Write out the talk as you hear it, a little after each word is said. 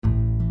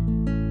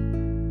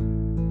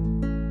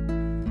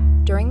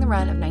During the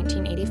run of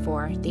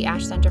 1984, the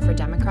Ash Center for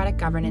Democratic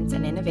Governance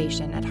and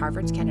Innovation at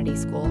Harvard's Kennedy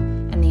School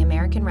and the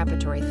American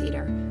Repertory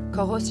Theater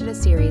co-hosted a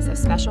series of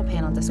special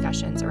panel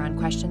discussions around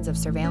questions of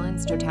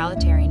surveillance,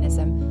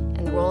 totalitarianism,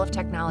 and the role of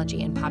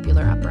technology in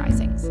popular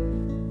uprisings.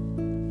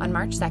 On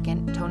March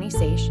 2nd, Tony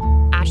Saich,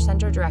 Ash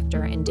Center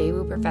Director and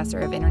Daewoo Professor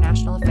of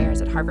International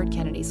Affairs at Harvard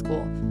Kennedy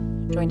School,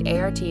 joined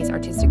A.R.T's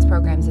Artistics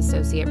Programs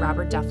Associate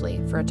Robert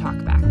Duffley for a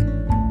talkback.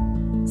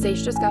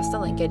 Saich discussed the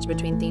linkage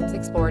between themes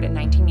explored in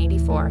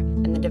 1984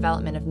 and the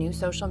development of new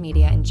social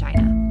media in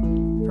China.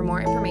 For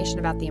more information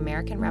about the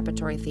American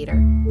Repertory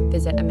Theater,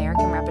 visit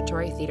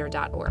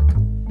americanrepertorytheater.org.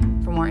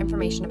 For more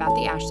information about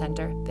the Ash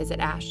Center, visit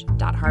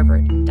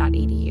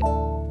ash.harvard.edu.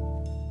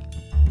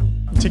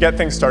 To get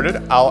things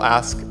started, I'll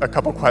ask a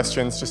couple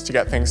questions just to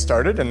get things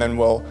started, and then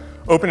we'll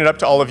open it up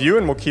to all of you,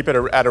 and we'll keep it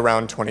at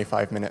around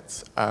 25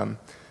 minutes.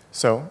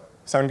 So,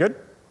 sound good?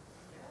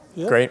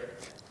 Yeah. Great.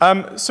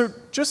 So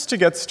just to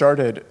get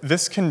started,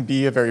 this can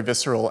be a very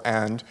visceral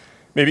and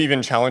maybe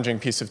even challenging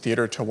piece of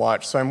theater to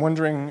watch. So I'm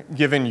wondering,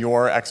 given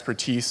your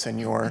expertise and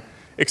your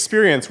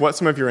experience, what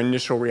some of your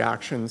initial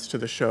reactions to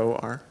the show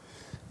are?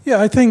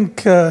 Yeah, I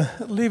think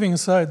leaving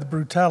aside the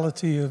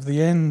brutality of the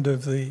end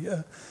of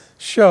the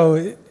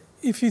show,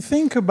 if you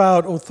think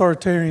about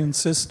authoritarian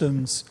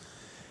systems,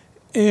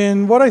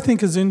 and what I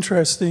think is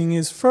interesting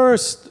is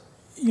first,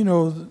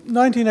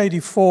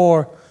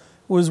 1984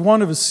 was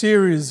one of a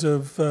series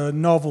of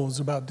novels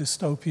about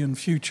dystopian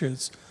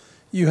futures.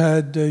 You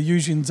had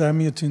Eugene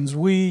Zamyatin's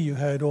We, you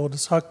had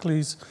Aldous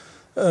Huxley's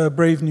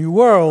Brave New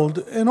World,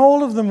 and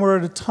all of them were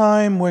at a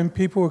time when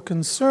people were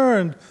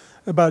concerned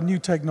about new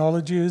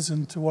technologies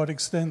and to what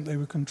extent they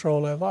would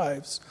control our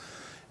lives.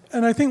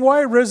 And I think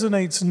why it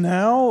resonates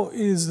now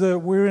is that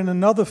we're in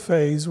another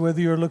phase,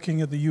 whether you're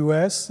looking at the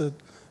US, that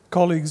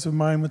colleagues of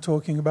mine were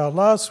talking about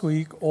last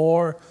week,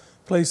 or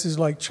places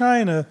like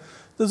China.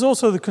 There's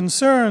also the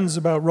concerns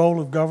about role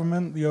of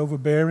government, the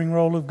overbearing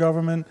role of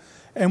government,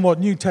 and what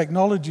new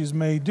technologies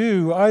may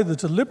do, either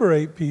to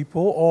liberate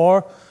people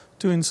or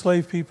to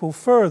enslave people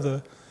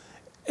further.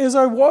 As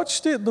I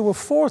watched it, there were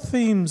four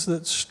themes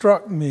that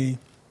struck me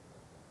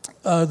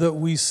that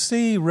we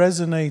see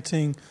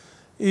resonating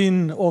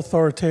in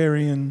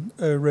authoritarian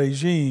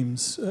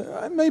regimes,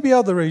 maybe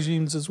other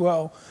regimes as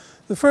well.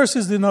 The first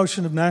is the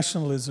notion of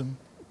nationalism,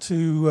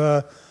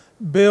 to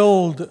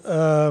build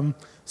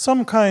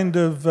some kind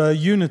of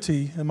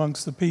unity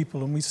amongst the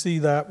people, and we see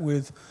that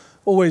with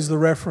always the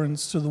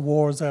reference to the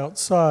wars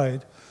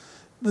outside.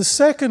 The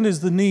second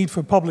is the need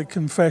for public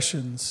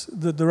confessions,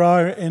 that there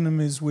are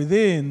enemies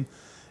within,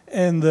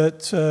 and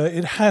that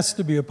it has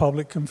to be a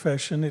public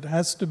confession, it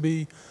has to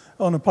be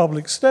on a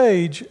public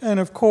stage, and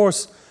of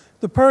course,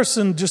 the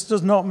person just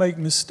does not make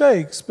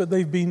mistakes, but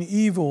they've been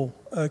evil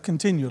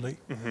continually.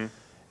 Mm-hmm.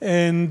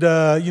 And,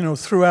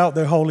 throughout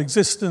their whole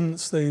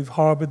existence, they've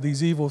harbored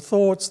these evil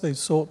thoughts, they've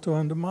sought to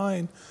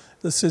undermine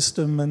the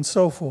system, and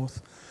so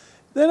forth.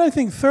 Then I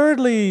think,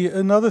 thirdly,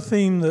 another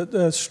theme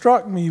that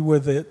struck me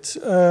with it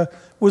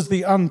was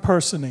the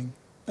unpersoning,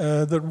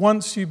 that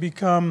once you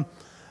become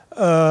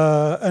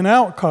an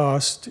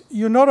outcast,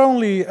 you're not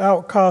only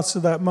outcast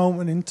at that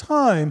moment in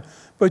time,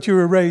 but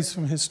you're erased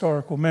from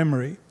historical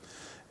memory.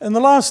 And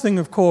the last thing,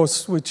 of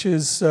course, which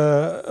is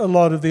a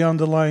lot of the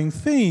underlying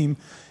theme,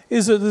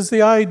 is that there's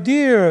the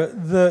idea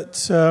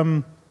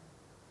that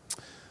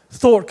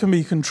thought can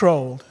be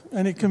controlled,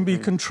 and it can be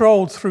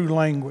controlled through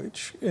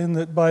language, and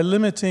that by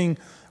limiting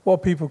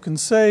what people can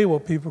say,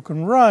 what people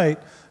can write,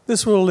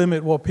 this will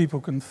limit what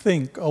people can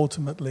think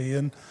ultimately.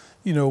 And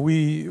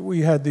we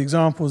had the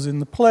examples in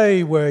the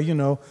play where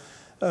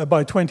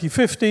by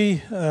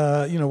 2050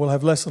 we'll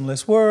have less and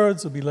less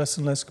words, there'll be less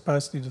and less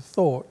capacity to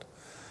thought.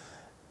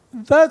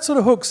 That sort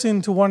of hooks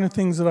into one of the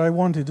things that I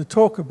wanted to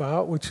talk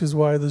about, which is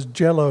why there's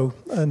Jell-O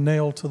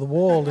nailed to the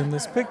wall in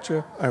this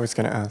picture. I was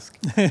going to ask.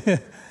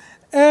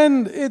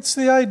 And it's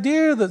the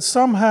idea that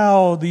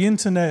somehow the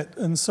internet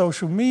and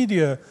social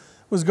media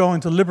was going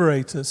to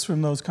liberate us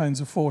from those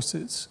kinds of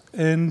forces.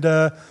 And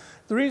the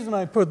reason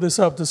I put this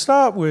up to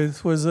start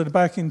with was that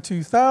back in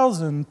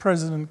 2000,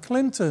 President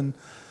Clinton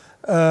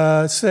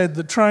said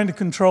that trying to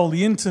control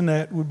the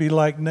internet would be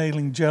like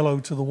nailing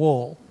Jell-O to the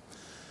wall.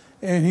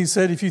 And he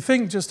said, if you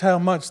think just how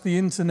much the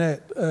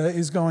internet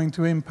is going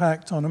to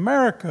impact on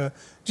America,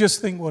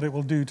 just think what it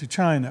will do to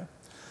China.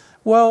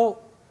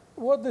 Well,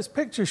 what this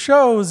picture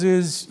shows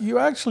is you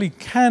actually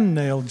can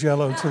nail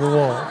Jell-O to the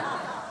wall.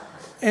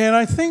 And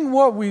I think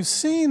what we've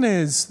seen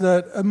is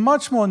that a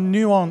much more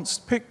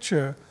nuanced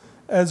picture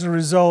as a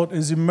result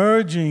is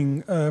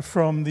emerging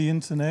from the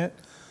internet,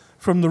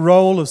 from the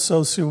role of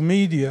social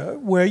media,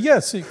 where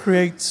yes, it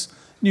creates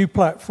new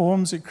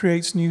platforms, it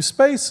creates new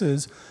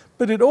spaces,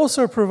 but it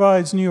also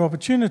provides new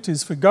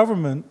opportunities for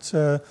government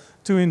to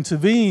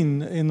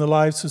intervene in the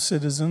lives of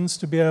citizens,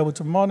 to be able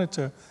to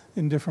monitor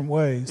in different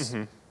ways.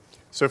 Mm-hmm.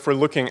 So if we're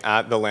looking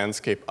at the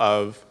landscape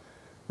of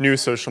new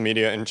social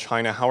media in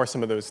China, how are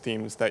some of those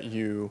themes that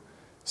you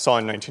saw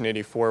in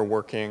 1984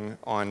 working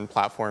on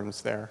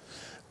platforms there?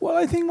 Well,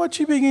 I think what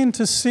you begin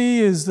to see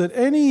is that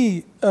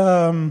any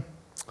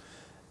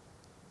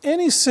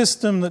any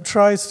system that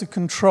tries to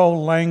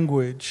control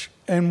language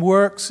and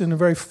works in a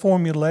very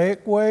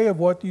formulaic way of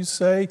what you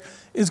say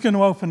is going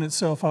to open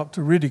itself up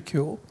to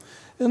ridicule.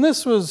 And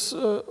this was,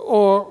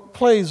 or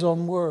plays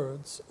on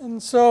words.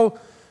 And so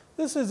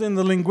this is in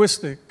the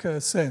linguistic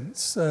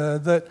sense,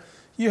 that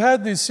you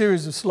had this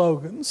series of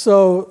slogans.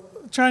 So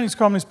the Chinese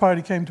Communist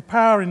Party came to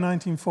power in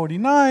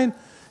 1949,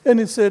 and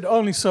it said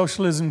only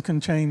socialism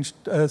can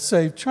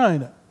save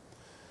China.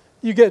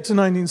 You get to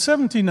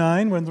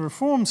 1979 when the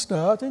reforms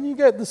start, and you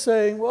get the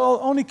saying, well,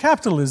 only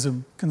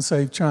capitalism can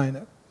save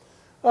China.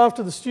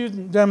 After the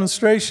student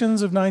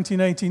demonstrations of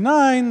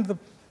 1989,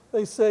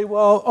 they say,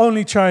 well,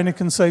 only China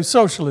can save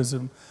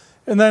socialism.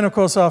 And then, of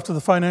course, after the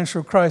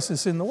financial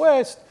crisis in the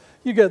West,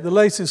 you get the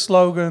latest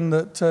slogan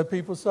that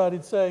people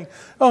started saying,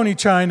 only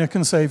China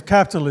can save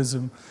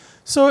capitalism.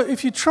 So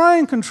if you try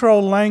and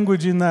control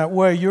language in that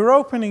way, you're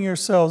opening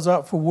yourselves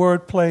up for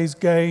word plays,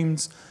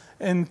 games,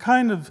 and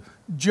kind of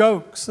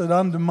jokes that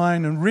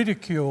undermine and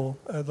ridicule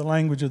the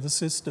language of the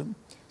system.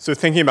 So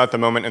thinking about the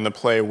moment in the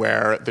play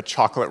where the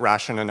chocolate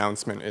ration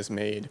announcement is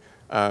made,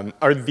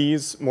 are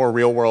these more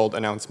real-world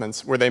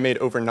announcements? Were they made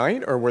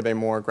overnight, or were they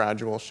more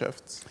gradual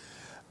shifts?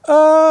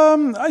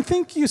 I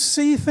think you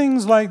see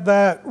things like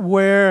that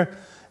where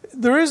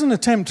there is an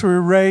attempt to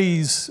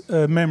erase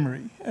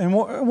memory. And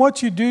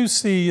what you do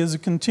see is a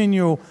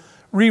continual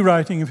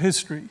rewriting of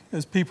history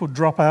as people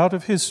drop out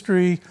of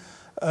history,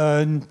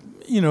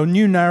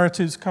 new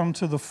narratives come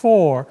to the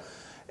fore.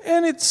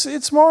 And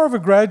it's more of a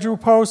gradual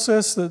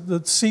process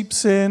that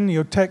seeps in.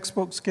 Your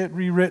textbooks get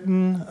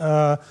rewritten,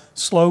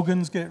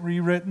 slogans get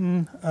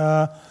rewritten.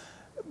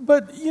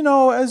 But,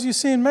 as you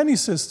see in many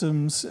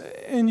systems,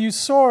 and you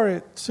saw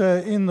it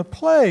in the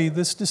play,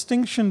 this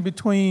distinction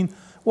between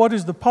what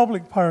is the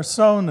public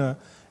persona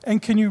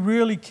and can you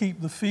really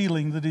keep the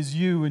feeling that is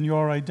you and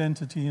your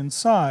identity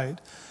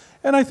inside.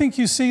 And I think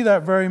you see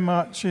that very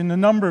much in a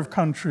number of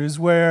countries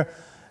where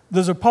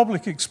there's a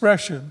public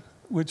expression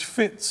which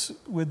fits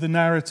with the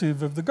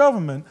narrative of the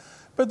government.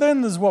 But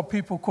then there's what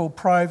people call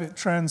private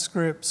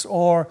transcripts,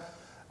 or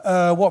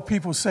what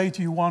people say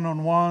to you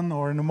one-on-one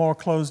or in a more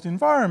closed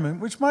environment,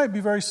 which might be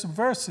very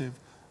subversive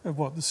of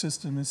what the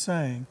system is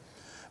saying.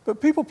 But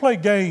people play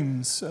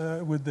games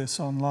with this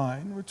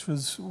online, which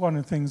was one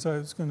of the things I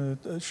was going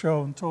to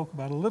show and talk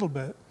about a little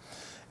bit.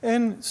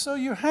 And so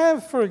you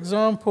have, for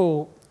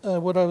example,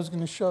 what I was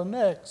going to show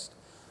next.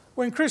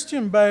 When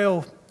Christian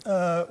Bale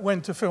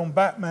went to film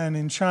Batman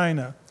in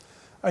China,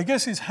 I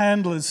guess his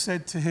handlers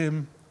said to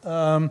him,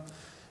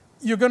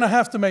 you're going to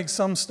have to make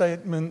some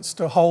statements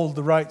to hold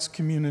the rights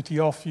community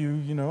off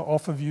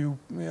of you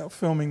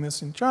filming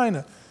this in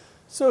China.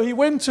 So he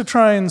went to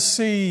try and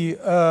see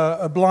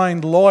a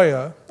blind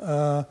lawyer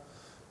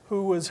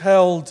who was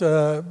held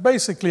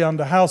basically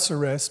under house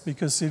arrest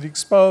because he'd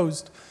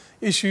exposed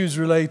issues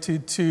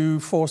related to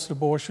forced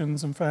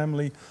abortions and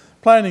family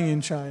planning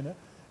in China.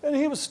 And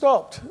he was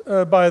stopped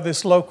by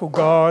this local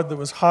guard that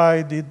was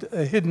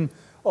hidden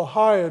or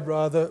hired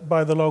rather,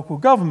 by the local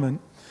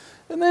government.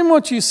 And then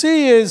what you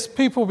see is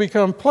people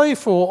become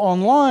playful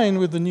online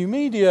with the new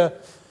media,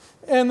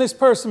 and this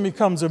person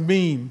becomes a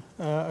meme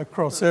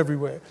across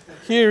everywhere.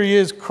 Here he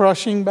is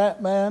crushing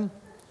Batman.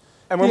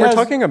 And when we're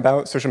talking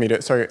about social media,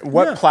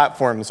 what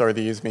platforms are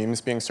these memes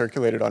being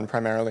circulated on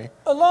primarily?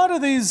 A lot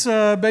of these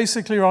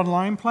basically are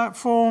online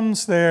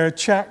platforms. They're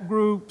chat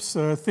groups,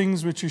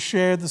 things which are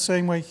shared the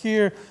same way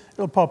here.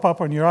 It'll pop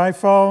up on your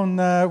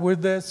iPhone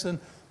with this, and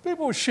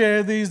people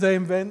share these, they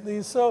invent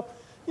these. So,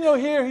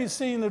 here he's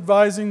seen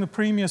advising the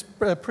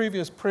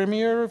previous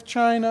premier of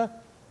China.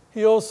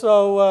 He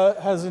also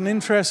has an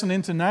interest in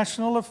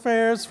international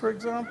affairs, for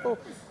example,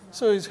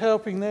 so he's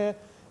helping there.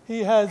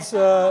 He has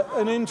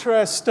an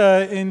interest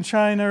in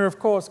China, of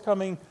course,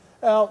 coming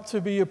out to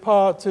be a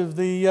part of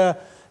the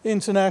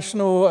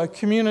international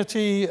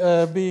community,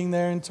 being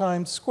there in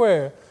Times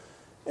Square.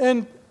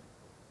 And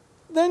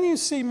then you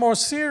see more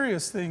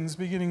serious things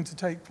beginning to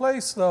take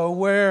place, though,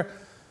 where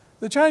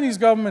the Chinese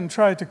government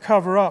tried to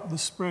cover up the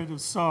spread of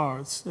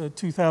SARS,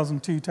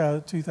 2002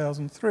 to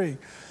 2003.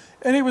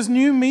 And it was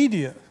new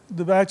media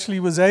that actually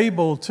was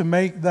able to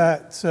make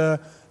that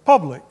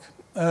public.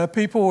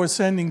 People were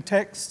sending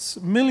texts,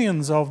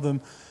 millions of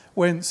them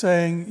went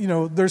saying,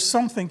 there's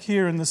something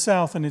here in the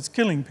South and it's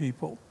killing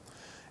people.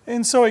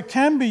 And so it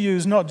can be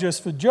used not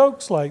just for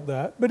jokes like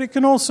that, but it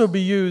can also be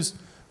used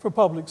for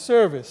public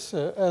service,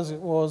 as it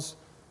was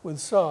with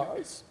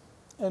SARS.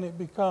 And it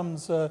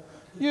becomes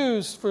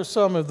used for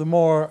some of the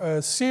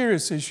more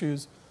serious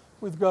issues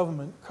with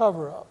government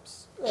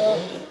cover-ups.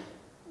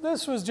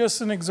 This was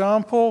just an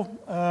example.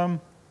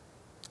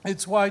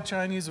 It's why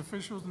Chinese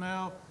officials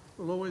now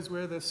will always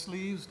wear their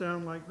sleeves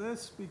down like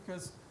this,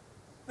 because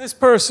this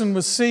person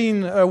was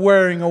seen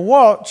wearing a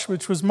watch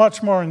which was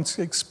much more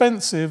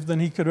expensive than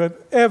he could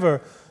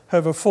ever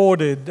have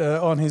afforded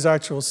on his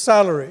actual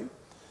salary.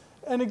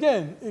 And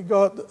again, it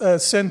got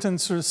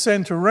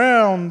sent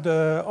around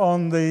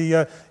on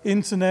the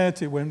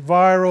internet. It went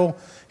viral.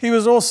 He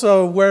was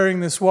also wearing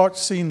this watch,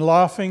 seen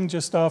laughing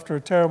just after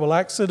a terrible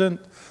accident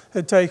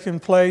had taken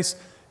place.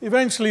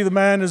 Eventually, the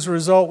man, as a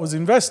result, was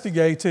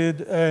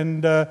investigated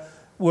and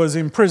was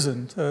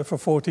imprisoned for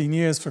 14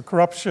 years for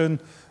corruption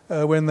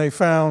when they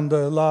found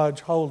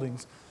large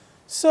holdings.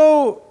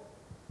 So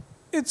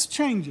it's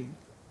changing.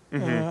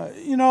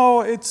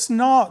 It's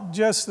not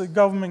just that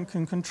government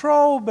can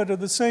control, but at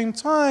the same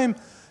time,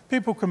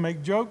 people can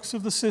make jokes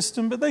of the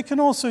system, but they can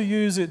also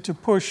use it to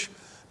push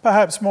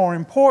perhaps more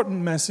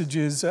important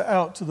messages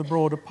out to the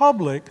broader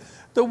public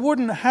that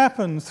wouldn't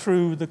happen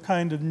through the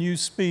kind of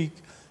newspeak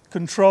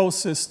control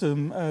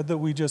system that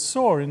we just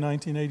saw in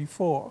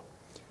 1984.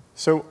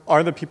 So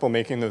are the people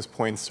making those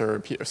points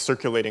or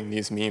circulating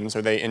these memes,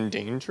 are they in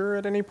danger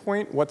at any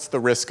point? What's the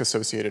risk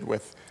associated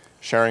with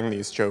sharing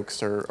these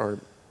jokes or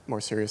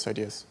more serious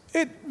ideas?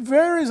 It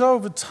varies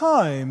over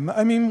time.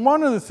 I mean,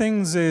 one of the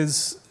things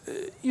is,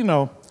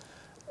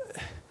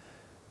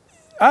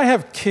 I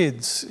have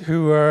kids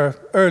who are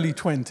early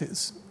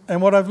 20s.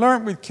 And what I've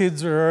learned with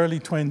kids who are early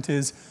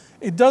 20s,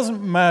 it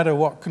doesn't matter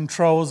what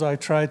controls I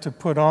tried to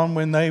put on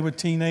when they were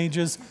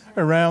teenagers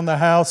around the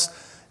house.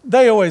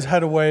 They always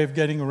had a way of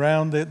getting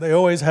around it. They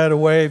always had a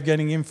way of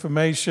getting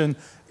information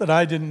that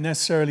I didn't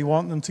necessarily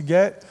want them to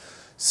get.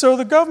 So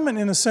the government,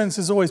 in a sense,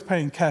 is always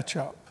playing catch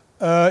up.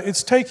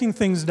 It's taking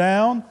things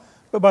down,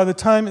 but by the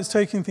time it's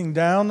taking things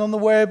down on the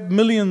web,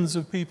 millions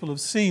of people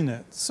have seen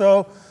it.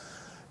 So,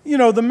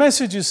 the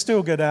messages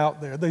still get out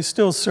there. They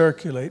still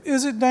circulate.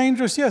 Is it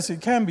dangerous? Yes,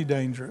 it can be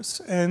dangerous.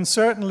 And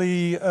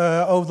certainly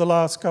over the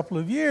last couple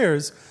of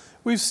years,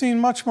 we've seen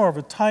much more of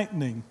a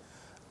tightening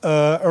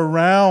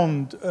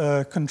around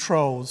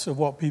controls of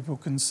what people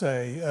can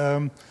say.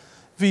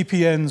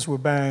 VPNs were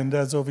banned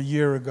as of a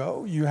year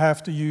ago. You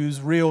have to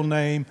use real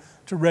name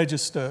to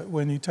register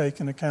when you take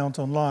an account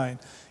online.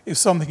 If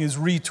something is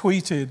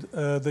retweeted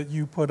that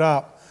you put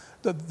up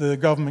that the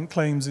government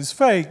claims is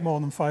fake more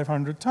than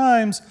 500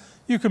 times,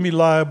 you can be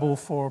liable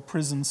for a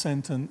prison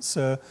sentence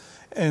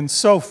and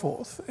so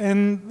forth.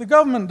 And the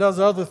government does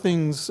other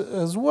things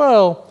as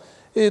well.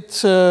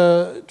 It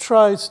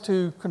tries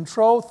to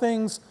control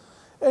things.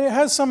 And it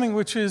has something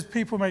which is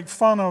people make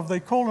fun of. They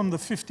call them the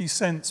 50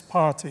 cents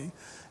party.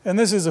 And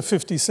this is a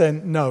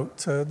 50-cent note.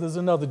 There's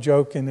another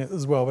joke in it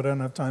as well, but I don't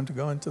have time to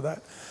go into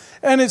that.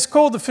 And it's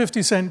called the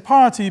 50-cent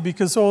party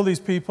because all these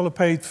people are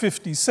paid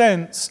 50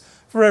 cents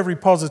for every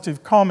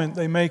positive comment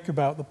they make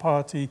about the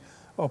party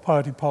or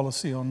party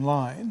policy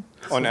online.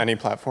 On any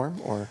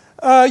platform, or?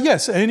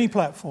 Yes, any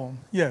platform,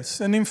 yes.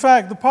 And in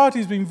fact, the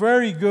party's been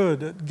very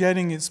good at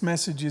getting its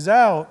messages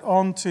out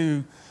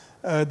onto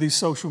these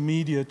social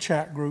media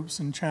chat groups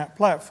and chat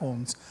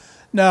platforms.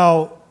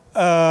 Now,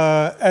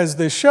 as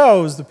this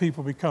shows, the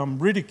people become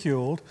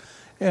ridiculed.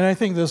 And I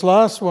think this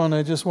last one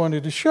I just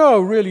wanted to show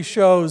really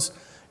shows,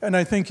 and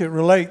I think it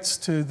relates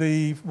to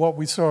what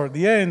we saw at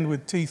the end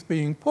with teeth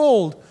being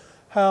pulled,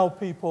 how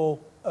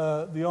people,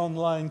 the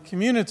online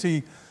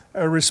community,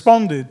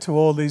 responded to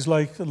all these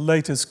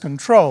latest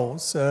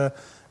controls.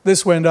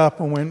 This went up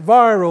and went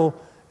viral,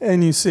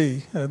 and you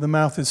see the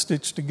mouth is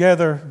stitched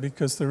together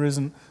because there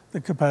isn't the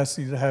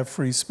capacity to have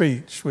free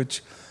speech,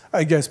 which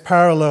I guess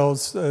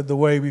parallels the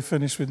way we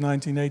finished with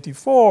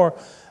 1984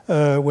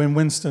 when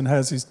Winston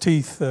has his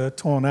teeth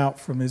torn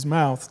out from his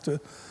mouth to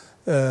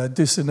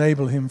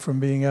disenable him from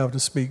being able to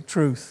speak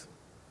truth.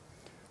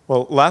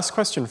 Well, last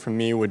question from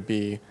me would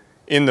be,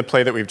 in the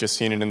play that we've just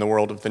seen and in the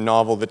world of the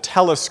novel, the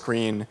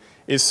telescreen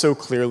is so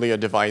clearly a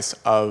device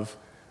of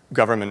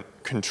government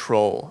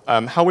control.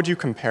 How would you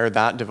compare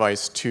that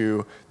device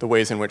to the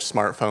ways in which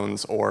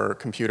smartphones or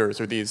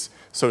computers or these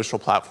social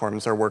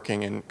platforms are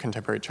working in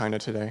contemporary China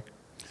today?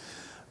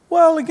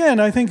 Well, again,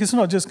 I think it's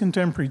not just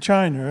contemporary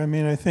China. I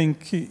mean, I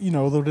think,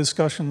 the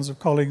discussions of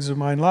colleagues of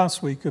mine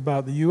last week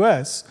about the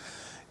US,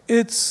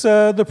 it's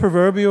the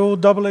proverbial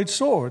double-edged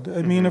sword.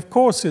 I mean, of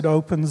course, it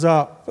opens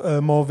up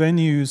more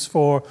venues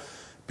for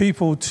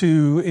people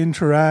to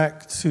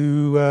interact,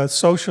 to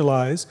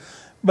socialize.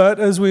 But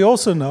as we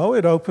also know,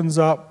 it opens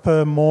up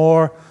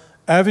more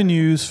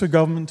avenues for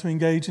government to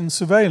engage in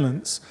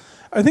surveillance.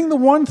 I think the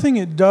one thing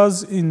it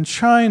does in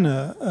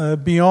China,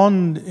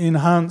 beyond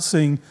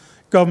enhancing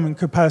government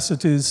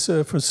capacities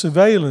for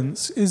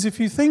surveillance, is if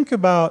you think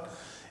about,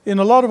 in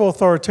a lot of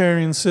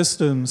authoritarian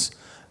systems,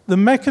 the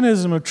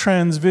mechanism of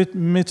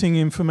transmitting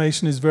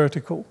information is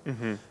vertical.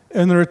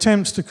 And there are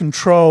attempts to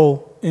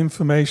control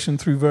information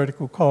through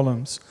vertical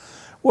columns.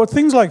 What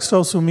things like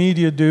social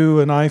media do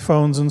and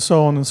iPhones and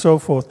so on and so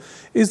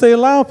forth is they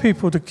allow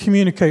people to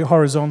communicate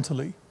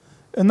horizontally.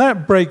 And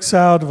that breaks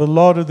out of a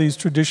lot of these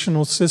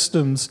traditional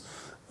systems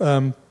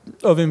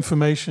of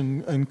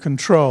information and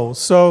control.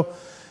 So,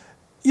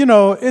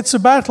 it's a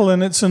battle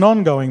and it's an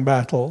ongoing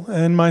battle.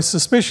 And my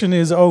suspicion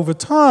is over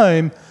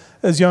time,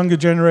 as younger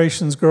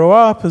generations grow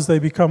up, as they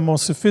become more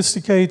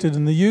sophisticated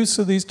in the use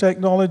of these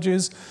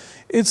technologies,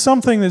 it's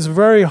something that's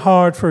very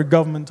hard for a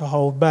government to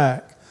hold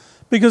back.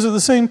 Because at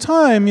the same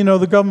time,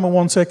 the government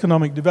wants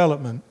economic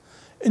development.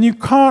 And you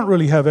can't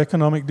really have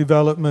economic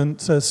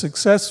development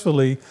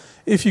successfully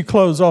if you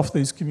close off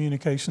these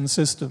communication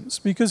systems.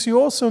 Because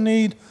you also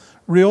need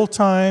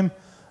real-time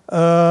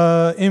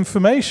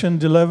information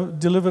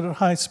delivered at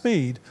high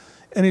speed.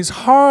 And it's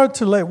hard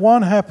to let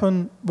one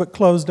happen but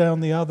close down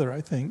the other,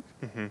 I think.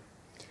 Mm-hmm.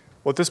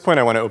 Well, at this point,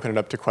 I want to open it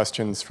up to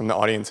questions from the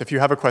audience. If you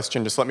have a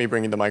question, just let me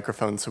bring you the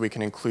microphone so we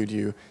can include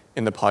you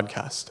in the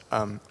podcast.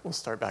 We'll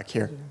start back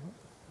here.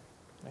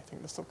 I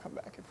think this will come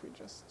back if we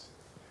just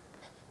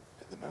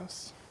hit the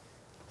mouse.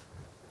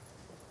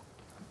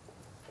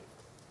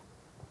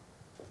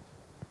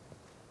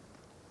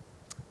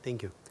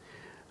 Thank you.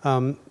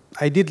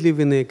 I did live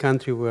in a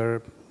country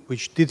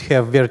which did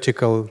have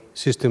vertical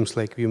systems,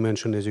 like you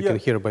mentioned, as you can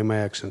hear by my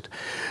accent.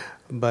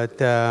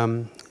 But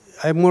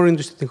I'm more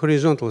interested in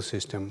horizontal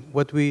system.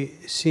 What we're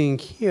seeing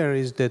here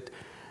is that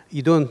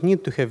you don't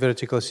need to have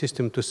vertical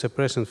system to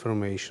suppress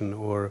information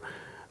or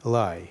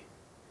lie.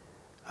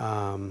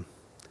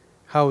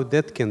 How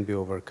that can be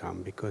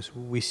overcome, because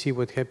we see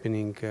what's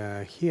happening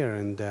here,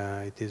 and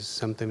it is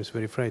sometimes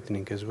very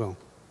frightening as well.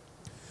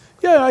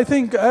 Yeah, I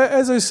think,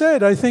 as I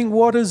said, I think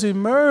what has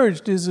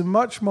emerged is a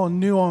much more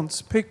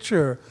nuanced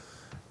picture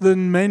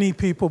than many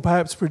people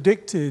perhaps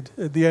predicted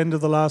at the end of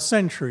the last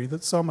century,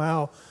 that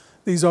somehow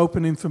these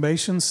open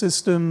information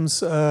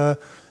systems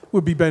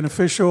would be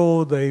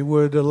beneficial, they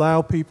would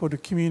allow people to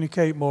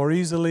communicate more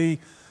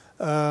easily.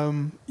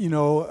 Governments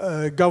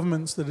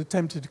that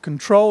attempted to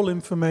control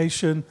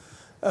information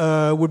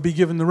would be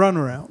given the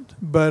runaround.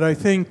 But I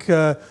think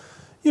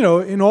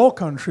in all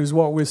countries,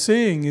 what we're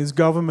seeing is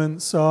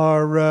governments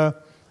are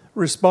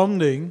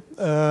responding,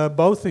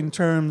 both in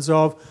terms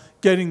of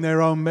getting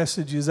their own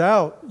messages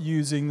out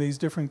using these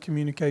different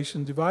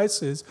communication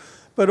devices,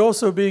 but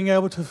also being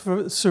able to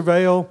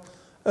surveil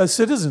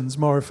citizens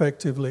more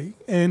effectively.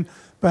 And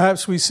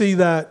perhaps we see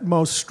that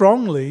most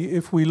strongly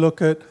if we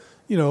look at,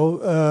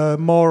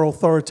 more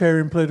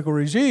authoritarian political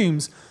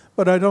regimes,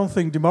 but I don't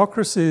think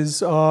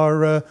democracies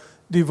are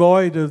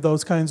devoid of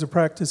those kinds of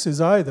practices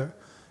either.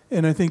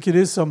 And I think it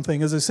is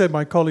something, as I said,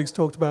 my colleagues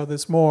talked about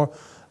this more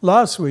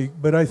last week,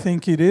 but I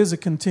think it is a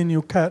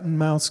continual cat and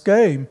mouse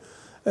game.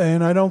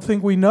 And I don't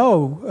think we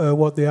know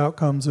what the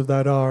outcomes of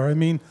that are. I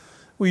mean,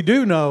 we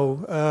do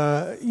know,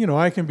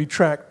 I can be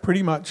tracked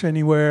pretty much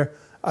anywhere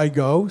I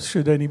go,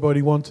 should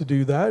anybody want to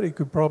do that. It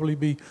could probably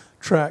be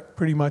tracked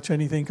pretty much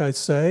anything I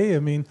say. I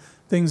mean,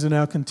 things are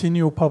now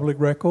continual public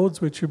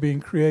records which are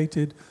being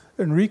created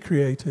and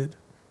recreated.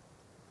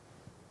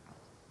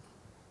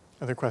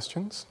 Other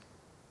questions?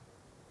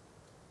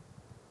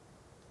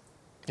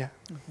 Yeah.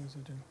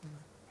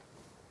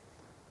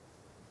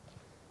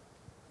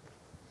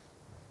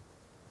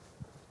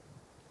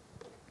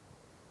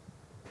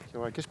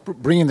 So I guess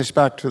bringing this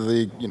back to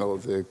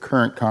the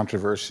current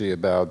controversy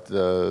about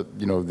the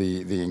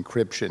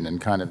encryption and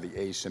kind of the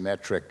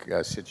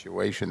asymmetric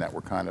situation that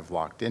we're kind of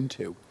locked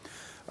into.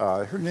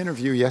 I heard an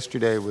interview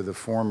yesterday with the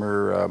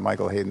former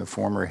Michael Hayden, the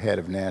former head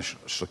of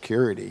national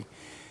security,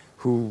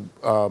 who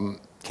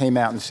came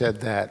out and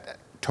said that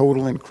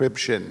total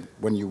encryption,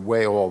 when you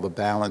weigh all the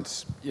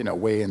balance,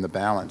 weigh in the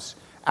balance,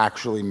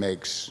 actually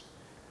makes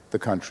the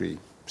country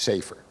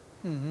safer.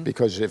 Mm-hmm.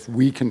 Because if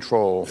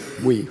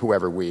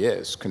whoever we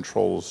is,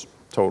 controls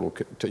total,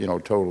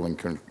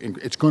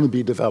 it's going to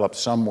be developed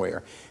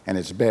somewhere, and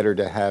it's better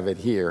to have it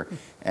here.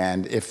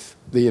 And if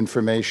the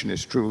information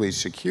is truly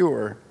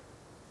secure,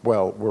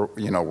 well,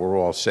 we're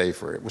all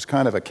safer. It was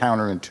kind of a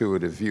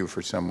counterintuitive view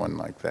for someone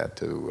like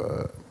that.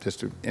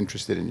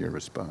 Interested in your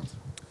response.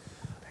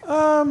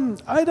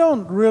 I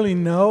don't really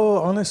know,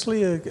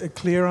 honestly, a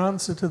clear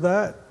answer to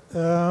that.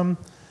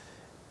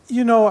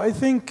 I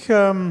think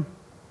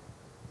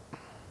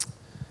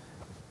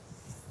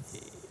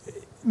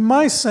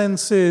my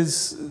sense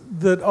is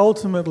that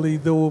ultimately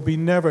there will be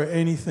never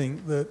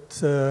anything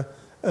that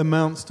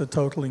amounts to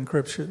total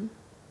encryption.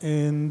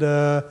 And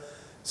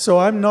so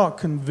I'm not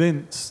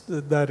convinced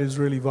that that is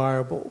really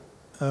viable.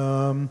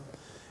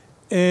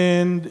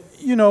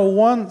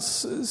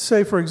 Once,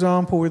 say, for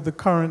example, with the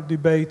current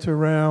debate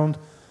around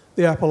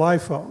the Apple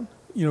iPhone,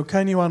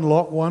 can you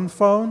unlock one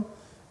phone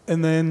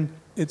and then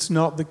it's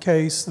not the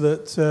case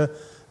that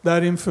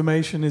that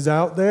information is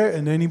out there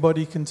and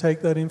anybody can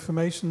take that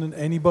information and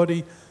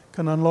anybody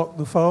can unlock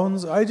the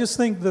phones? I just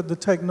think that the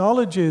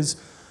technologies,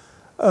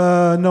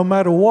 no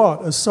matter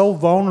what, are so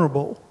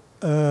vulnerable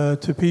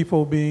to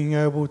people being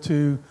able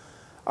to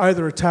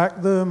either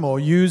attack them or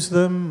use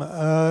them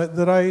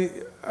that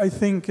I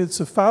think it's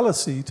a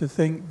fallacy to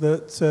think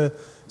that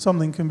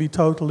something can be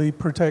totally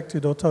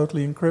protected or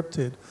totally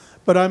encrypted.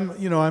 But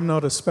I'm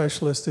not a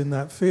specialist in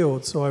that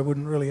field, so I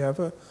wouldn't really have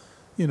a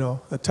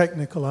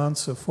technical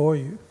answer for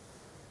you.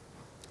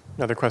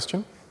 Another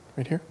question,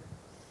 right here.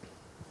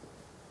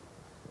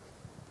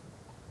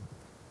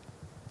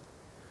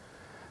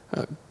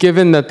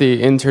 Given that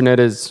the internet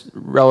is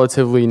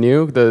relatively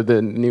new,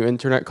 the new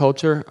internet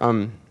culture,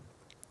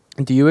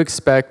 do you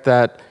expect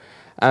that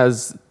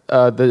as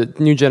the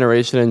new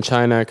generation in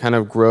China kind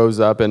of grows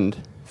up and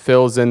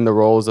fills in the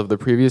roles of the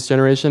previous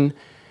generation,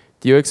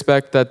 do you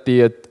expect that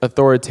the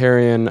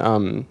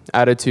authoritarian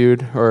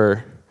attitude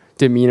or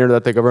demeanor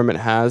that the government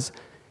has,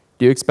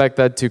 do you expect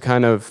that to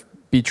kind of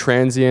be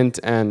transient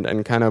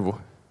and kind of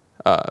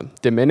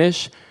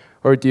diminish?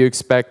 Or do you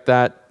expect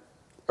that,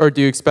 or do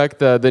you expect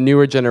the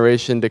newer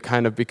generation to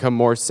kind of become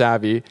more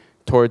savvy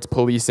towards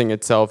policing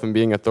itself and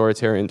being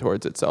authoritarian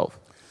towards itself?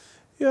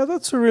 Yeah,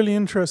 that's a really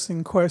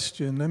interesting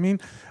question. I mean,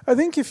 I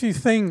think if you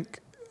think,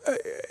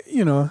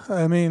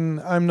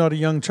 I'm not a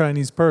young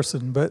Chinese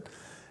person, but,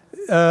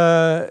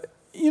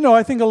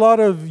 I think a lot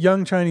of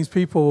young Chinese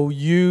people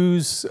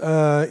use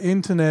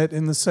internet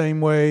in the same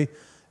way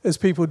as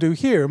people do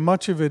here.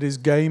 Much of it is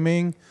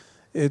gaming,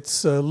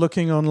 it's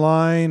looking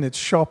online, it's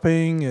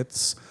shopping,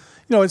 it's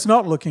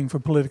not looking for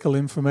political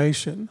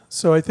information.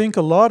 So I think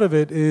a lot of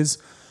it is,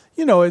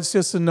 it's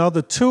just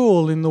another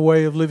tool in the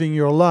way of living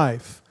your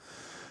life.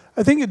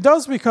 I think it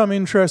does become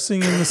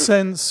interesting in the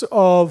sense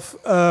of,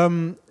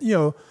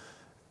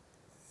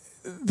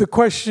 the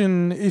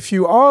question, if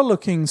you are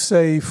looking,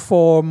 say,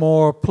 for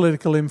more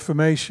political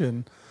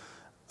information,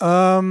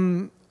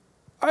 my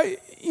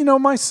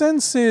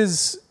sense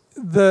is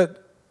that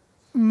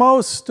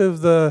most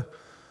of the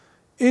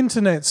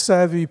internet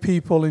savvy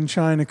people in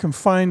China can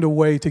find a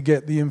way to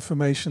get the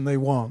information they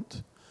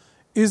want.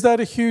 Is that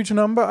a huge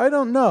number? I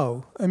don't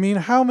know. I mean,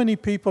 how many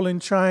people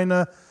in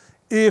China,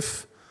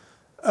 if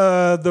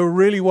there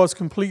really was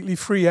completely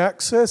free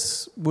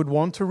access, would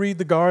want to read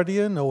The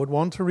Guardian or would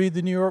want to read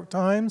the New York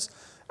Times?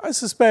 I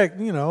suspect,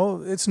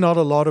 it's not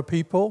a lot of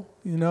people,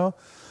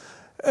 the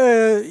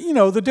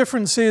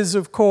difference is,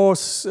 of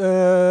course,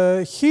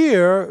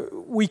 here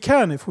we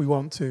can if we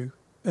want to.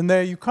 And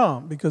there you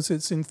can't because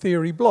it's in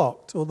theory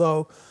blocked,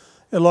 although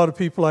a lot of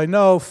people I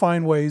know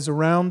find ways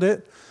around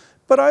it.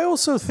 But I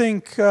also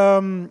think,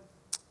 a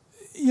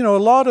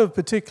lot of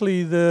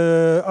particularly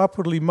the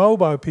upwardly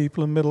mobile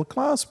people and middle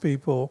class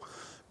people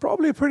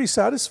probably are pretty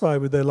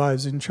satisfied with their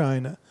lives in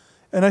China.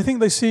 And I think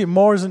they see it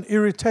more as an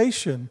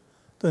irritation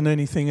than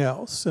anything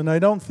else. And I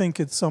don't think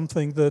it's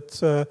something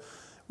that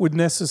would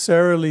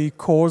necessarily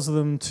cause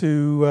them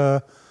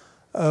to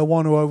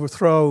want to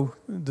overthrow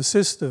the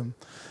system.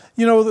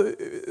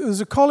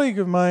 There's a colleague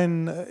of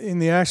mine in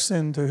the Ash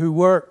Center who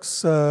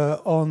works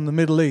on the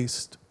Middle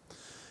East.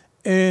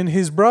 And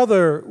his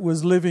brother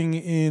was living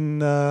in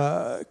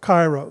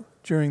Cairo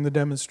during the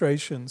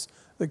demonstrations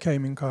that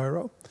came in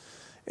Cairo.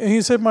 And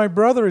he said, my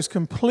brother is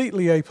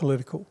completely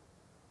apolitical,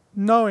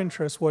 no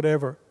interest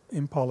whatever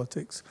in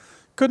politics.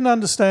 Couldn't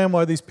understand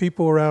why these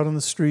people were out on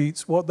the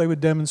streets, what they were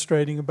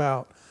demonstrating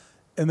about.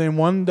 And then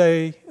one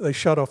day, they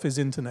shut off his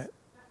internet.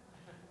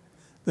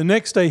 The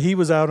next day, he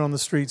was out on the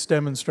streets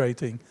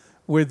demonstrating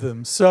with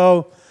them.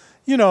 So,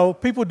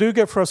 people do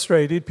get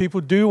frustrated.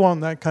 People do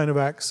want that kind of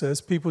access.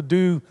 People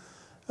do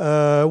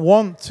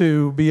want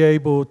to be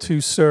able to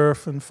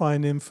surf and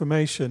find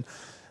information.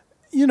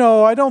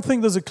 I don't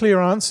think there's a clear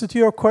answer to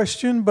your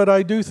question, but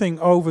I do think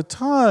over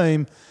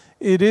time,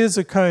 it is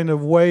a kind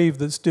of wave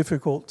that's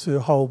difficult to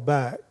hold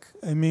back.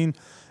 I mean,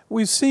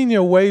 we've seen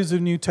waves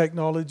of new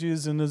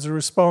technologies, and as a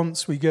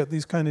response, we get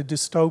these kind of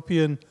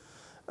dystopian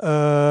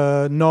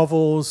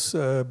novels,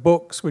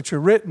 books which are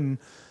written,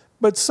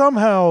 but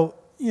somehow,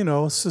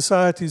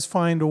 societies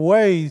find a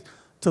way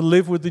to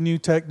live with the new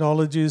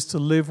technologies, to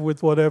live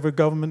with whatever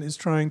government is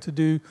trying to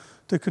do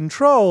to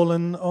control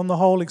and, on the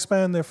whole,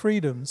 expand their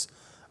freedoms.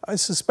 I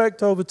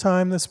suspect over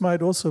time this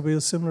might also be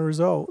a similar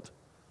result.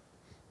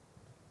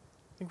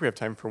 I think we have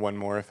time for one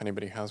more if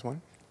anybody has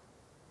one.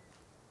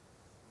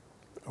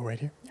 Oh, right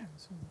here. Yeah.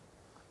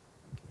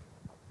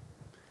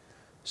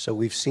 So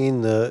we've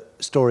seen the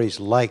stories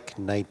like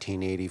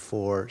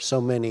 1984 so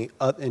many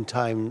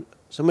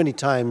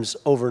times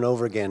over and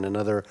over again in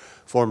other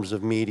forms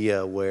of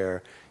media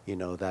where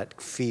that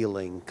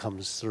feeling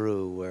comes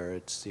through, where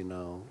it's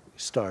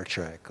Star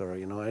Trek or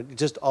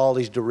just all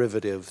these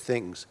derivative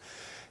things.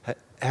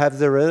 Have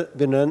there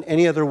been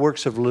any other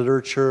works of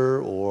literature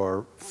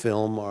or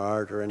film or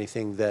art or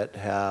anything that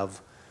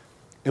have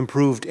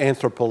improved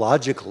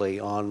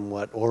anthropologically on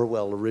what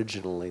Orwell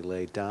originally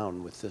laid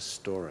down with this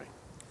story?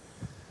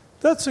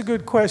 That's a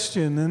good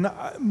question, and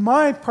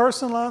my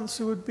personal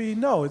answer would be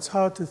no, it's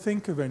hard to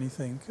think of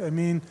anything. I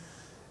mean,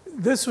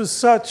 this was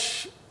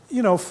such,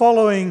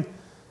 following,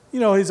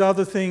 his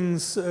other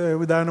things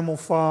with Animal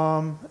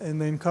Farm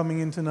and then coming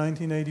into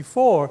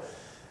 1984,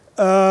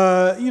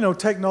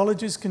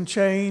 technologies can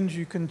change,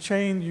 you can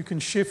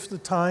shift the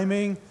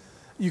timing,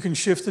 you can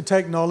shift the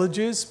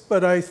technologies,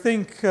 but I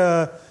think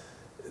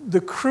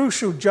the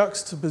crucial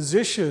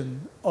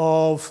juxtaposition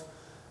of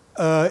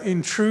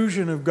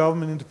intrusion of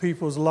government into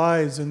people's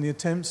lives and the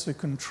attempts to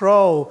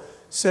control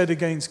set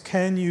against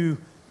can you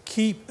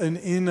keep an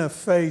inner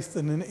faith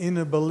and an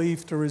inner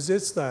belief to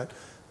resist that.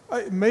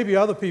 Maybe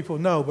other people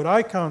know, but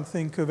I can't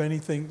think of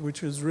anything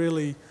which has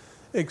really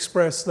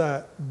expressed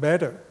that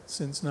better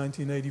since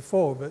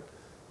 1984. But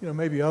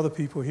maybe other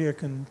people here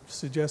can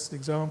suggest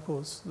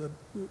examples that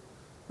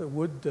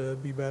would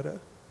be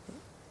better.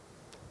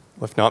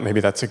 Well, if not,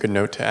 maybe that's a good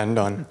note to end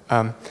on.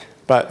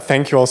 But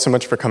thank you all so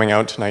much for coming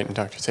out tonight, and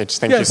Dr. Saich,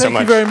 thank you so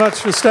much. Thank you very much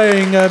for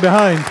staying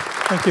behind.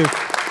 Thank you.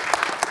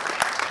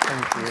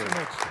 Thank you.